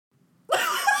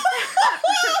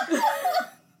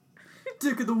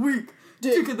Dick of the week.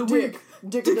 Dick of the week.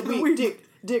 Dick of the week. Dick.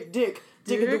 Dick. Dick.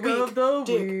 Dick of the week.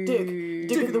 Dick. Dick.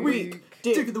 Dick of the week.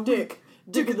 Dick of the week.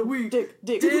 Dick of the week. Dick.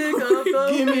 Dick.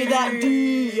 Give me that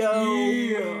D,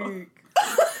 yo.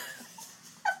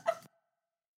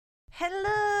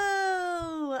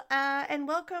 Hello, and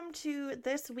welcome to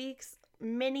this week's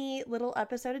mini little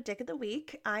episode of Dick of the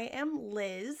Week. I am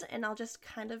Liz, and I'll just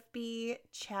kind of be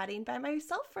chatting by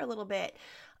myself for a little bit.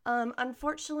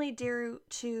 Unfortunately, due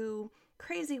to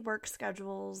crazy work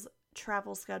schedules,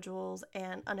 travel schedules,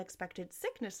 and unexpected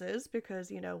sicknesses,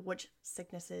 because, you know, which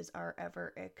sicknesses are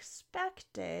ever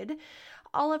expected,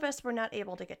 all of us were not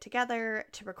able to get together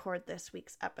to record this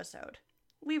week's episode.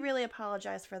 We really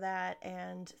apologize for that,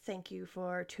 and thank you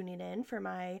for tuning in for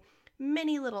my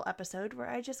mini little episode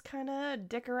where I just kind of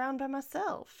dick around by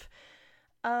myself.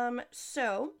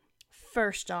 So,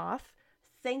 first off,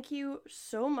 thank you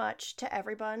so much to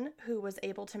everyone who was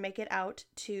able to make it out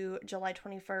to July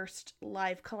 21st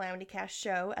live Calamity Cast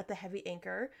show at the Heavy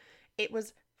Anchor. It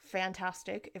was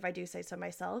fantastic, if I do say so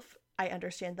myself. I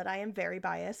understand that I am very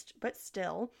biased, but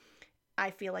still, I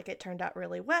feel like it turned out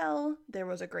really well. There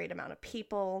was a great amount of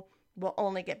people. We'll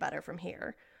only get better from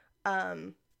here.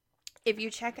 If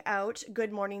you check out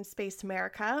Good Morning Space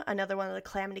America, another one of the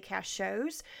Calamity Cast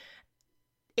shows,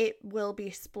 it will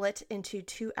be split into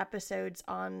 2 episodes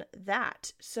on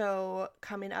that. So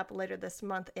coming up later this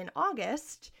month in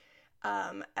August,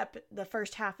 the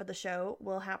first half of the show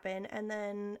will happen and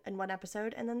then in one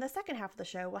episode, and then the second half of the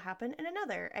show will happen in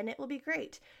another, and it will be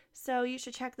great. So you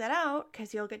should check that out,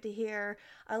 because you'll get to hear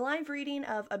a live reading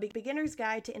of A Big Beginner's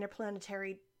Guide to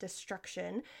Interplanetary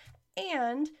Destruction,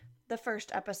 and the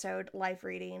first episode live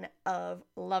reading of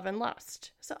Love and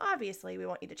Lust. So obviously we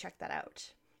want you to check that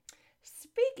out.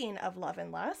 Speaking of Love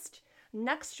and Lust,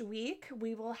 next week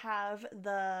we will have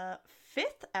the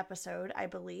 5th episode, I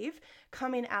believe,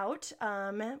 coming out,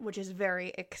 which is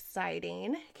very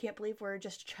exciting. Can't believe we're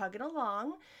just chugging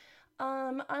along.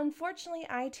 Unfortunately,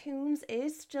 iTunes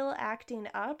is still acting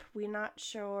up. We're not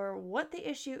sure what the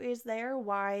issue is there,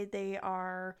 why they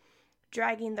are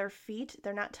dragging their feet.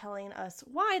 They're not telling us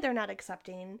why they're not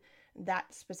accepting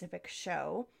that specific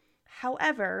show.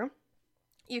 However,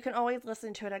 you can always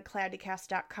listen to it at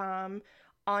cloudycast.com,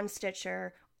 on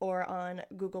Stitcher, or on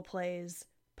Google Play's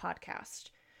podcast.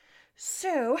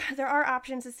 So there are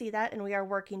options to see that, and we are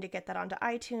working to get that onto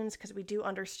iTunes, because we do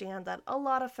understand that a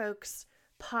lot of folks'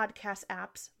 podcast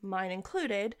apps, mine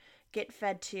included, get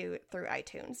fed to through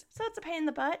iTunes. So it's a pain in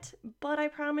the butt, but I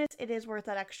promise it is worth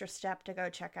that extra step to go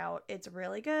check out. It's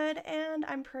really good, and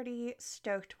I'm pretty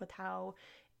stoked with how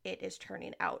it is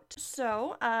turning out.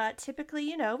 So, typically,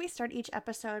 you know, we start each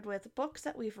episode with books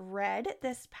that we've read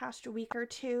this past week or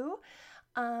two.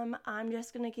 I'm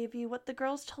just going to give you what the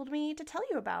girls told me to tell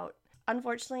you about.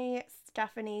 Unfortunately,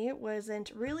 Stephanie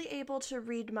wasn't really able to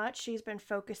read much. She's been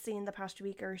focusing the past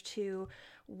week or two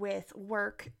with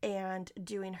work and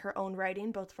doing her own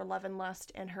writing, both for Love and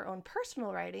Lust and her own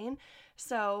personal writing.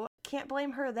 So, can't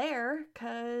blame her there,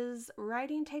 because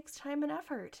writing takes time and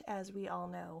effort, as we all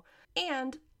know.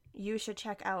 And you should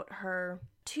check out her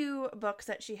 2 books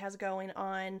that she has going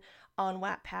on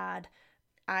Wattpad.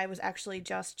 I was actually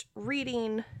just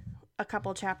reading a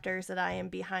couple chapters that I am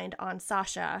behind on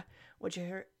Sasha, which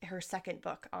is her second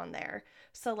book on there.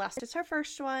 Celeste is her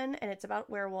first one, and it's about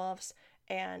werewolves,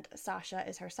 and Sasha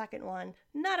is her second one,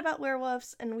 not about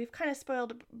werewolves, and we've kind of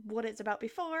spoiled what it's about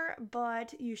before,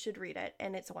 but you should read it,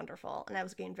 and it's wonderful. And I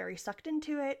was getting very sucked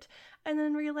into it, and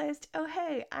then realized, oh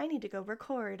hey, I need to go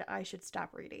record, I should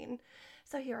stop reading.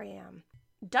 So here I am.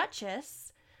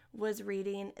 Duchess was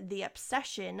reading The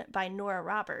Obsession by Nora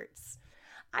Roberts.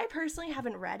 I personally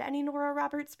haven't read any Nora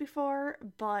Roberts before,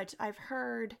 but I've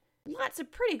heard lots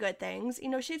of pretty good things. You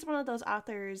know, she's one of those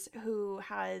authors who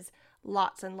has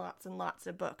lots and lots and lots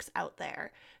of books out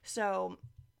there. So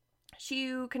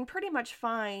you can pretty much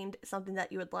find something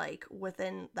that you would like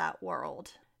within that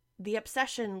world. The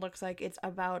Obsession looks like it's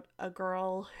about a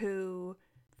girl who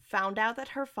found out that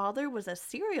her father was a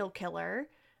serial killer,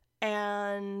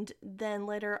 and then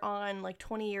later on, like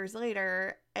 20 years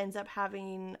later, ends up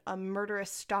having a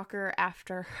murderous stalker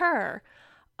after her.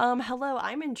 Hello,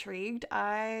 I'm intrigued.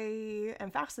 I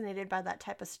am fascinated by that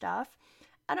type of stuff.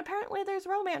 And apparently there's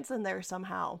romance in there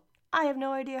somehow. I have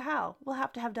no idea how. We'll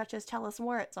have to have Duchess tell us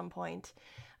more at some point.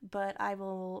 But I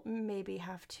will maybe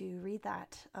have to read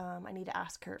that. I need to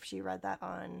ask her if she read that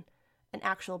on an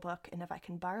actual book and if I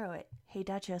can borrow it. Hey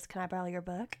Duchess, can I borrow your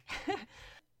book?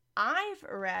 I've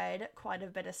read quite a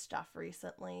bit of stuff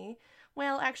recently.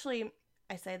 Well, actually,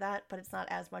 I say that, but it's not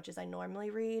as much as I normally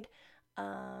read.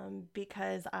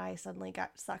 because I suddenly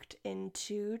got sucked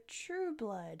into True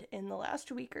Blood in the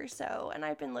last week or so, and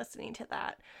I've been listening to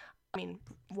that. I've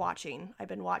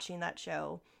been watching that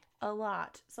show a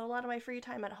lot. So a lot of my free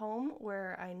time at home,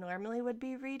 where I normally would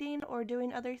be reading or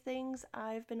doing other things,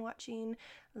 I've been watching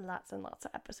lots and lots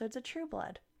of episodes of True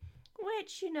Blood,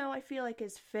 which, I feel like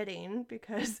is fitting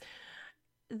because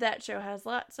that show has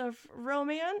lots of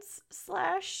romance /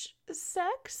 sex /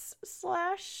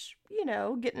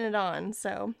 getting it on.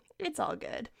 So it's all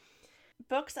good.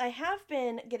 Books I have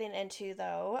been getting into,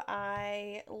 though,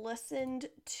 I listened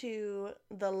to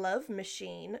The Love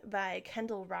Machine by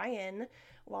Kendall Ryan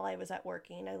while I was at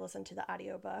working. I listened to the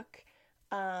audiobook.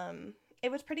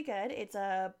 It was pretty good. It's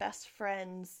a best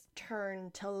friend's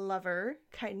turn to lover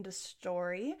kind of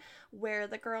story where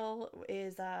the girl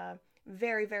is a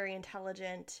very, very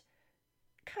intelligent,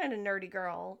 kind of nerdy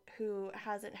girl who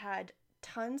hasn't had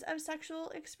tons of sexual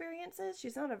experiences.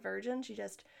 She's not a virgin.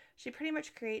 She pretty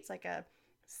much creates like a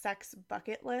sex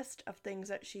bucket list of things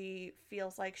that she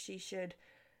feels like she should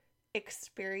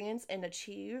experience and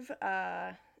achieve,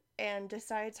 and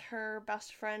decides her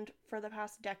best friend for the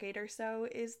past decade or so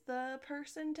is the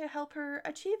person to help her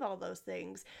achieve all those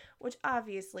things, which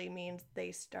obviously means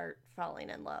they start falling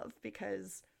in love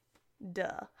because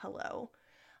duh, hello.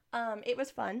 It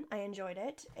was fun. I enjoyed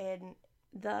it. And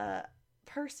the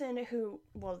person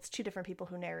it's two different people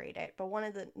who narrate it, but one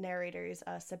of the narrators,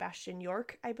 Sebastian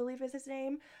York, I believe is his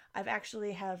name.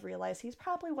 Have realized he's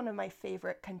probably one of my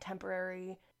favorite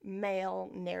contemporary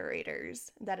male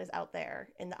narrators that is out there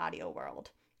in the audio world.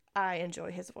 I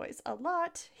enjoy his voice a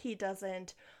lot. He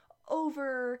doesn't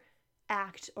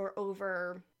overact or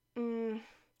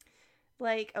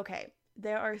okay,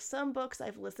 there are some books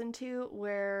I've listened to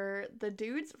where the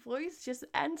dude's voice just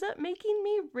ends up making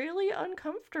me really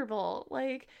uncomfortable.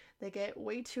 Like, they get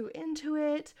way too into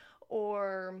it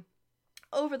or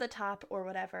over the top or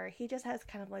whatever. He just has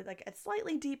kind of like a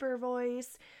slightly deeper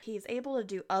voice. He's able to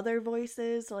do other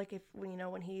voices. So like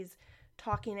when he's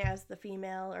talking as the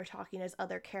female or talking as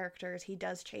other characters, he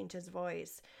does change his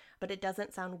voice, but it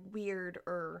doesn't sound weird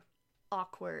or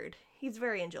awkward. He's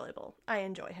very enjoyable. I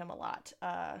enjoy him a lot.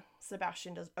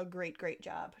 Sebastian does a great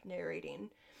job narrating.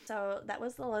 So that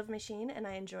was The Love Machine, and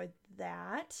I enjoyed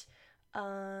that.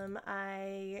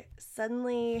 I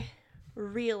suddenly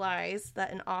realized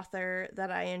that an author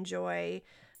that I enjoy,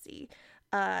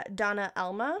 Donna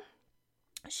Elma,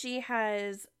 she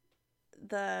has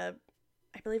I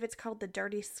believe it's called the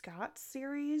Dirty Scots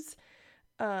series,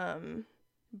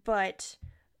 but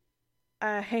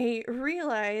I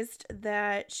realized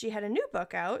that she had a new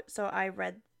book out, so I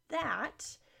read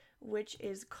that, which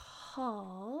is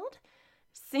called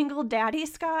Single Daddy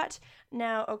Scott.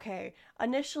 Now, okay,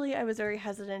 initially I was very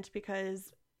hesitant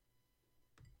because,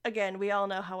 again, we all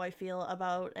know how I feel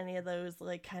about any of those,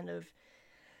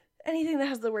 anything that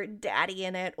has the word daddy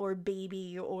in it or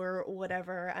baby or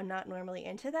whatever. I'm not normally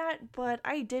into that, but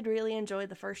I did really enjoy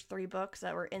the first 3 books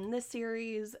that were in this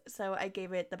series, so I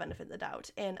gave it the benefit of the doubt,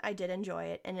 and I did enjoy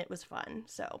it, and it was fun,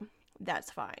 so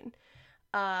that's fine.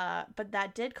 But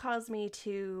that did cause me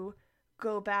to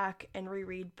go back and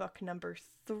reread book number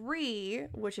 3,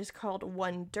 which is called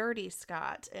One Dirty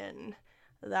Scott, and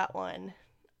that one,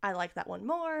 I like that one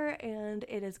more, and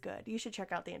it is good. You should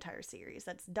check out the entire series.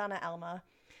 That's Donna Elma.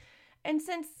 And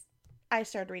since I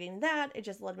started reading that, it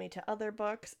just led me to other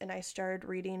books, and I started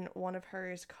reading one of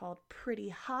hers called Pretty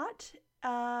Hot,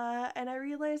 and I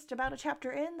realized about a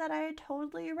chapter in that I had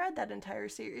totally read that entire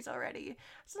series already.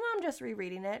 So now I'm just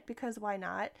rereading it, because why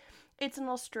not? It's an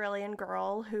Australian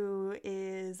girl who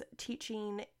is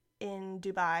teaching in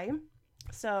Dubai,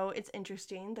 so it's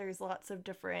interesting. There's lots of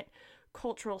different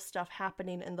cultural stuff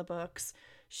happening in the books.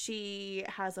 She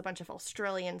has a bunch of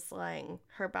Australian slang.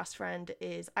 Her best friend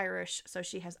is Irish, so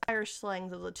she has Irish slang.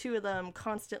 The two of them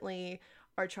constantly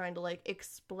are trying to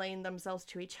explain themselves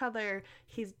to each other.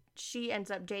 She ends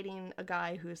up dating a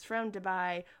guy who's from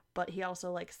Dubai, but he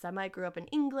also semi grew up in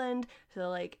England.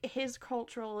 So his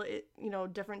cultural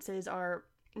differences are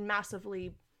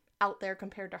massively out there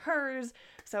compared to hers.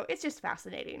 So it's just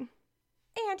fascinating.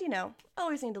 And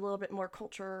always need a little bit more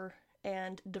culture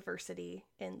and diversity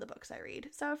in the books I read.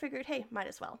 So I figured, hey, might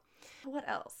as well. What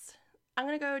else? I'm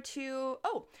going to go to,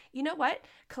 you know what?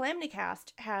 Calamity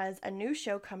Cast has a new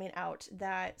show coming out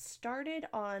that started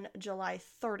on July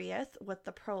 30th with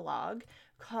the prologue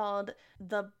called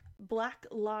The Black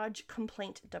Lodge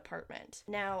Complaint Department.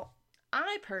 Now,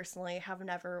 I personally have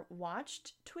never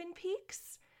watched Twin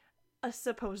Peaks.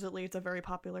 Supposedly it's a very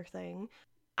popular thing.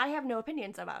 I have no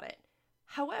opinions about it.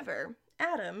 However,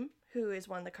 Adam, who is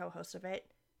one of the co-hosts of it,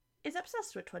 is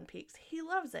obsessed with Twin Peaks. He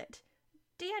loves it.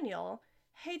 Daniel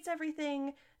hates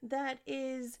everything that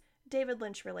is David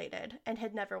Lynch related and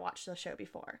had never watched the show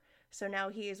before. So now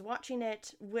he is watching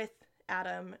it with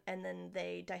Adam, and then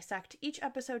they dissect each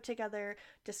episode together,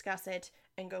 discuss it,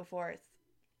 and go forth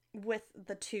with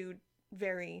the two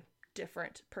very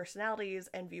different personalities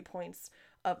and viewpoints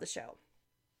of the show.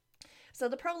 So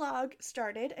the prologue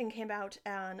started and came out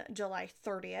on July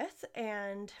 30th,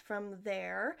 and from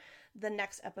there, the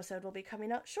next episode will be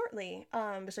coming out shortly.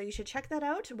 So you should check that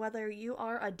out, whether you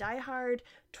are a diehard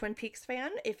Twin Peaks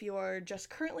fan, if you're just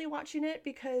currently watching it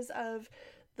because of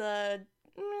the,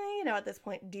 at this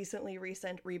point, decently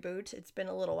recent reboot. It's been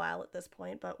a little while at this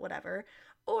point, but whatever.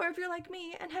 Or if you're like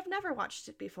me and have never watched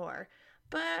it before.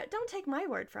 But don't take my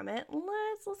word from it.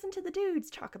 Let's listen to the dudes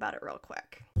talk about it real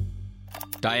quick.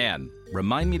 Diane,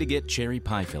 remind me to get cherry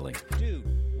pie filling. Dude,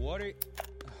 what are you...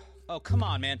 Oh, come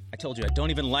on, man. I told you, I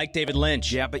don't even like David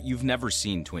Lynch. Yeah, but you've never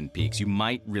seen Twin Peaks. You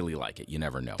might really like it. You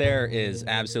never know. There is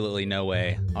absolutely no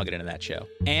way I'll get into that show.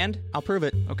 And I'll prove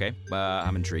it. Okay,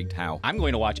 I'm intrigued. How? I'm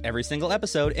going to watch every single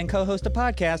episode and co-host a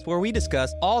podcast where we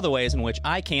discuss all the ways in which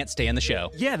I can't stay in the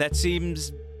show. Yeah, that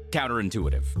seems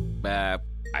counterintuitive.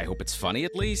 I hope it's funny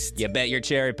at least. You bet your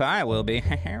cherry pie will be.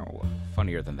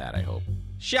 Funnier than that, I hope.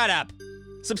 Shut up!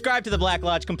 Subscribe to the Black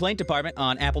Lodge Complaint Department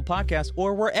on Apple Podcasts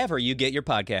or wherever you get your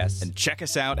podcasts. And check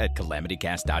us out at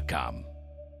calamitycast.com.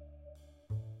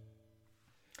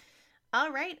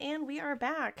 All right, and we are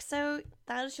back. So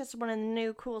that is just one of the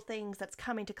new cool things that's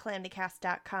coming to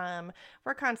calamitycast.com.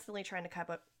 We're constantly trying to come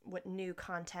up with new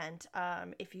content.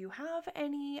 If you have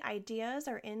any ideas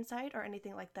or insight or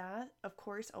anything like that, of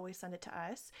course, always send it to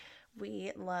us.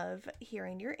 We love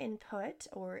hearing your input,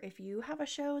 or if you have a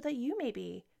show that you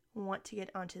maybe want to get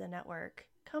onto the network,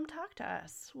 come talk to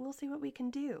us. We'll see what we can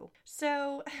do.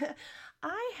 So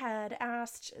I had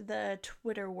asked the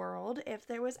Twitter world if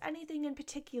there was anything in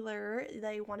particular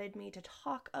they wanted me to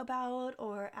talk about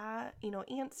or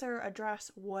answer, address,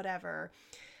 whatever.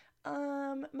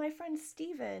 My friend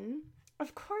Steven,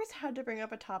 of course, had to bring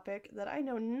up a topic that I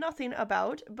know nothing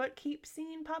about but keep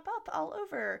seeing pop up all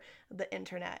over the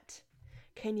internet.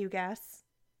 Can you guess?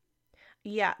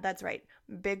 Yeah, that's right.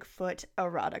 Bigfoot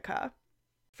erotica.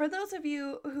 For those of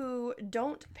you who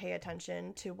don't pay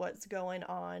attention to what's going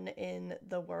on in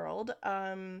the world,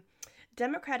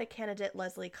 Democratic candidate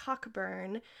Leslie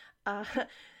Cockburn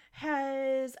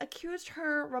has accused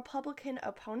her Republican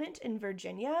opponent in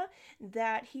Virginia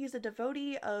that he's a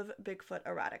devotee of Bigfoot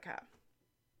erotica.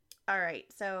 All right,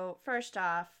 so first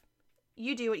off,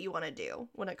 you do what you want to do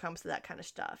when it comes to that kind of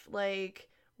stuff. Like,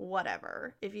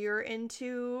 whatever. If you're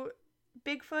into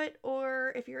Bigfoot,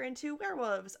 or if you're into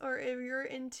werewolves, or if you're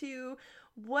into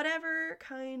whatever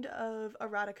kind of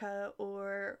erotica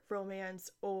or romance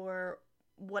or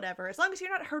whatever, as long as you're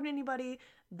not hurting anybody,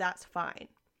 that's fine.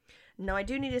 Now, I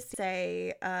do need to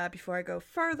say, before I go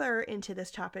further into this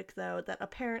topic, though, that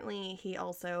apparently he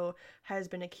also has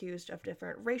been accused of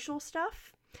different racial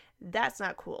stuff. That's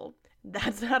not cool.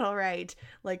 That's not all right.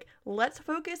 Like, let's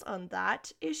focus on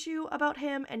that issue about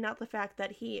him and not the fact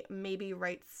that he maybe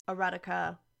writes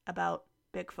erotica about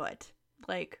Bigfoot.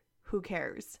 Like, who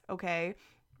cares, okay?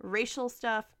 Racial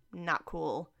stuff, not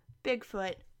cool.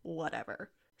 Bigfoot, whatever.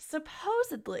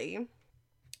 Supposedly,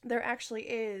 there actually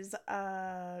is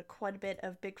quite a bit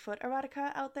of Bigfoot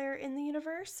erotica out there in the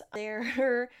universe.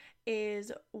 There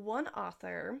is one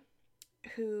author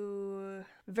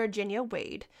Virginia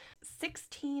Wade,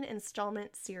 16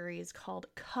 installment series called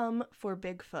Come for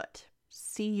Bigfoot,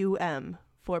 C-U-M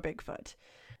for Bigfoot,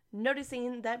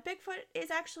 noticing that Bigfoot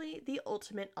is actually the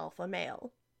ultimate alpha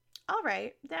male. All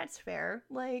right, that's fair.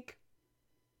 Like,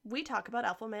 we talk about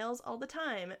alpha males all the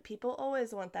time. People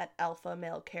always want that alpha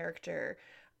male character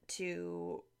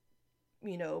to,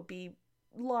 be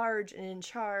large and in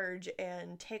charge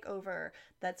and take over.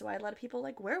 That's why a lot of people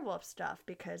like werewolf stuff,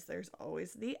 because there's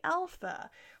always the alpha.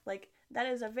 Like, that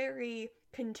is a very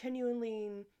continually,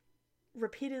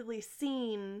 repeatedly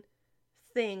seen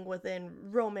thing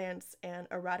within romance and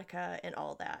erotica and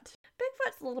all that.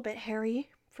 Bigfoot's a little bit hairy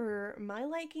for my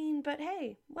liking, but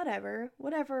hey, whatever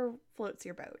floats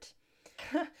your boat.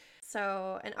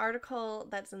 So an article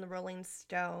that's in the Rolling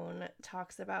Stone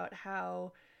talks about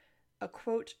how a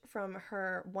quote from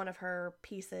one of her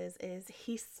pieces is,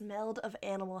 "He smelled of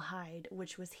animal hide,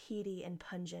 which was heaty and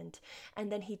pungent,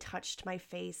 and then he touched my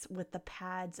face with the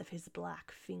pads of his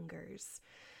black fingers."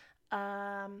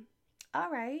 All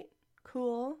right,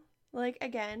 cool. Like,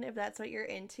 again, if that's what you're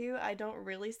into, I don't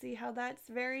really see how that's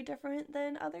very different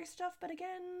than other stuff, but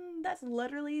again, that's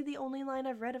literally the only line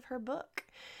I've read of her book.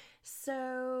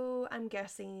 So I'm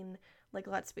guessing, like,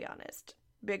 let's be honest,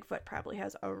 Bigfoot probably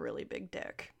has a really big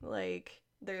dick. Like,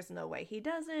 there's no way he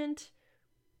doesn't.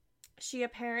 She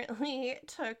apparently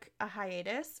took a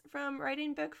hiatus from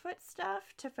writing Bigfoot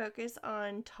stuff to focus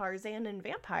on Tarzan and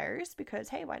vampires because,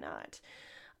 hey, why not?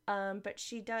 But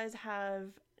she does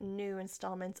have new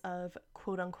installments of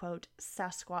quote-unquote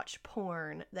Sasquatch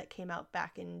porn that came out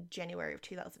back in January of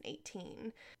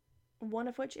 2018. One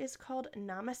of which is called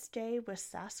Namaste with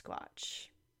Sasquatch.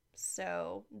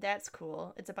 So that's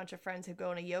cool. It's a bunch of friends who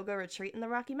go on a yoga retreat in the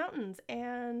Rocky Mountains,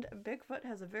 and Bigfoot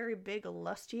has a very big,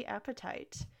 lusty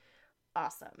appetite.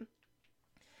 Awesome.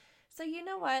 So you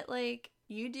know what? Like,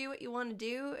 you do what you want to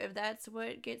do. If that's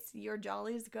what gets your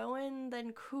jollies going,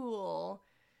 then cool.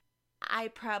 I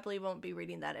probably won't be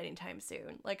reading that anytime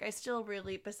soon. Like, I still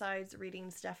really, besides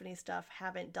reading Stephanie stuff,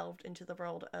 haven't delved into the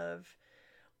world of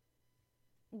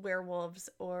werewolves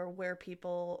or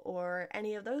werepeople or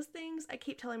any of those things. I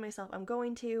keep telling myself I'm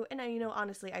going to, and I,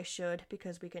 honestly, I should,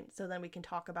 because then we can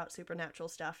talk about supernatural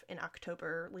stuff in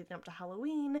October leading up to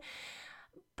Halloween.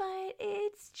 But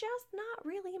it's just not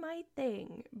really my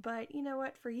thing. But you know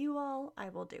what? For you all, I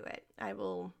will do it. I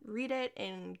will read it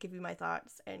and give you my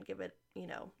thoughts and give it,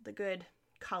 the good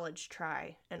college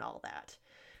try and all that.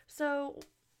 So,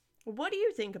 what do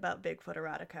you think about Bigfoot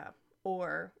erotica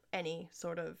or any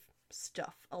sort of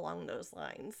stuff along those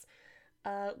lines?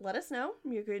 Let us know.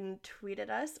 You can tweet at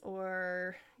us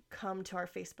or come to our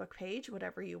Facebook page,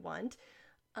 whatever you want.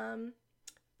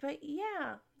 But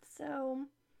yeah, so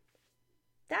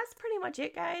that's pretty much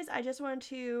it, guys. I just wanted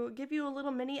to give you a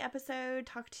little mini episode,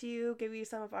 talk to you, give you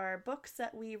some of our books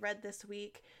that we read this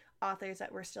week, authors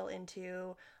that we're still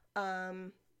into.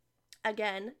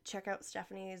 Again, check out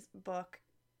Stephanie's books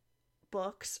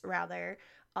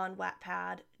on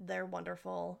Wattpad. They're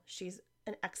wonderful. She's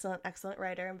an excellent, excellent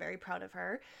writer. I'm very proud of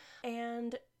her.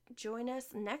 And join us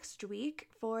next week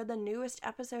for the newest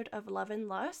episode of Love and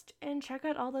Lust, and check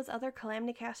out all those other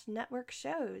Calamity Cast Network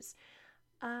shows.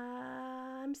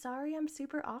 I'm sorry I'm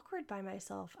super awkward by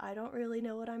myself. I don't really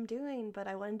know what I'm doing, but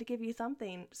I wanted to give you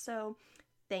something. So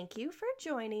thank you for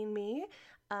joining me,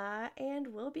 and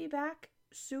we'll be back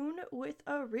soon with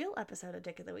a real episode of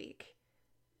Dick of the Week.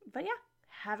 But yeah,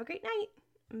 have a great night.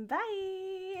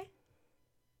 Bye!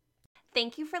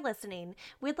 Thank you for listening.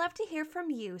 We'd love to hear from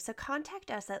you, so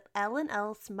contact us at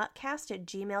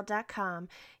lnlsmutcast@gmail.com.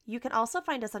 You can also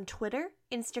find us on Twitter,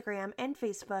 Instagram, and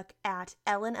Facebook at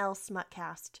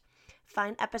lnlsmutcast.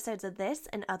 Find episodes of this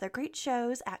and other great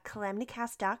shows at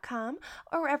calamitycast.com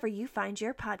or wherever you find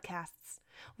your podcasts.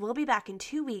 We'll be back in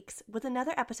 2 weeks with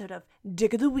another episode of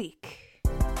Dick of the Week.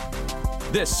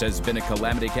 This has been a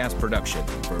Calamity Cast production.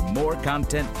 For more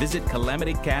content, visit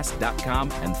calamitycast.com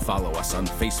and follow us on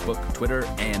Facebook, Twitter,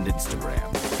 and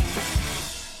Instagram.